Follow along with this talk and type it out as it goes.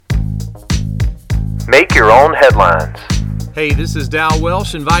Make your own headlines. Hey, this is Dal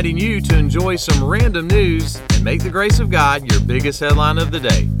Welsh inviting you to enjoy some random news and make the grace of God your biggest headline of the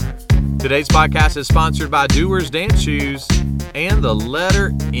day. Today's podcast is sponsored by Doers Dance Shoes and the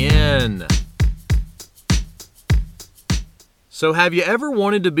letter N. So have you ever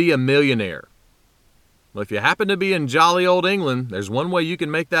wanted to be a millionaire? Well, if you happen to be in jolly old England, there's one way you can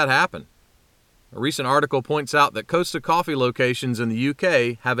make that happen. A recent article points out that Costa Coffee locations in the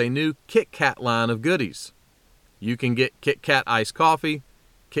UK have a new Kit Kat line of goodies. You can get Kit Kat iced coffee,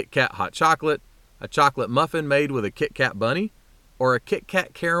 Kit Kat hot chocolate, a chocolate muffin made with a Kit Kat bunny, or a Kit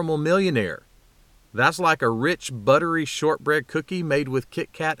Kat caramel millionaire. That's like a rich, buttery shortbread cookie made with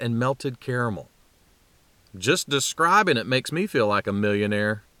Kit Kat and melted caramel. Just describing it makes me feel like a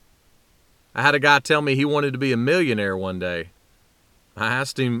millionaire. I had a guy tell me he wanted to be a millionaire one day. I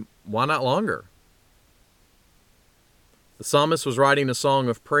asked him, why not longer? The psalmist was writing a song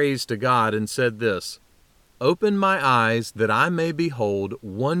of praise to God and said this, "Open my eyes that I may behold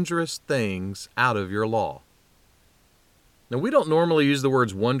wondrous things out of your law." Now, we don't normally use the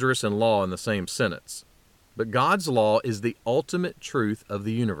words wondrous and law in the same sentence, but God's law is the ultimate truth of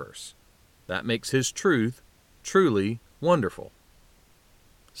the universe. That makes His truth truly wonderful.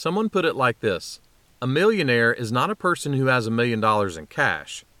 Someone put it like this, a millionaire is not a person who has $1 million in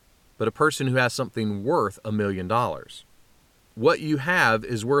cash, but a person who has something worth $1 million. What you have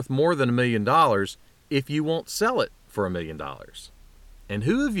is worth more than $1 million if you won't sell it for $1 million. And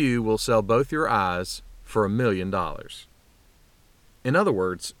who of you will sell both your eyes for $1 million? In other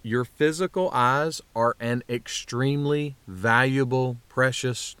words, your physical eyes are an extremely valuable,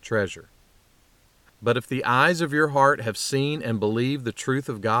 precious treasure. But if the eyes of your heart have seen and believed the truth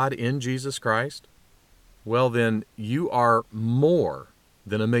of God in Jesus Christ, well then, you are more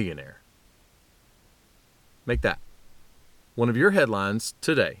than a millionaire. Make that one of your headlines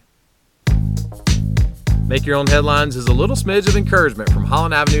today. Make Your Own Headlines is a little smidge of encouragement from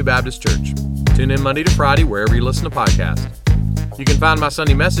Holland Avenue Baptist Church. Tune in Monday to Friday wherever you listen to podcasts. You can find my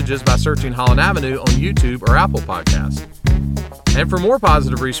Sunday messages by searching Holland Avenue on YouTube or Apple Podcasts. And for more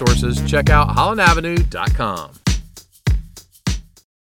positive resources, check out hollandavenue.com.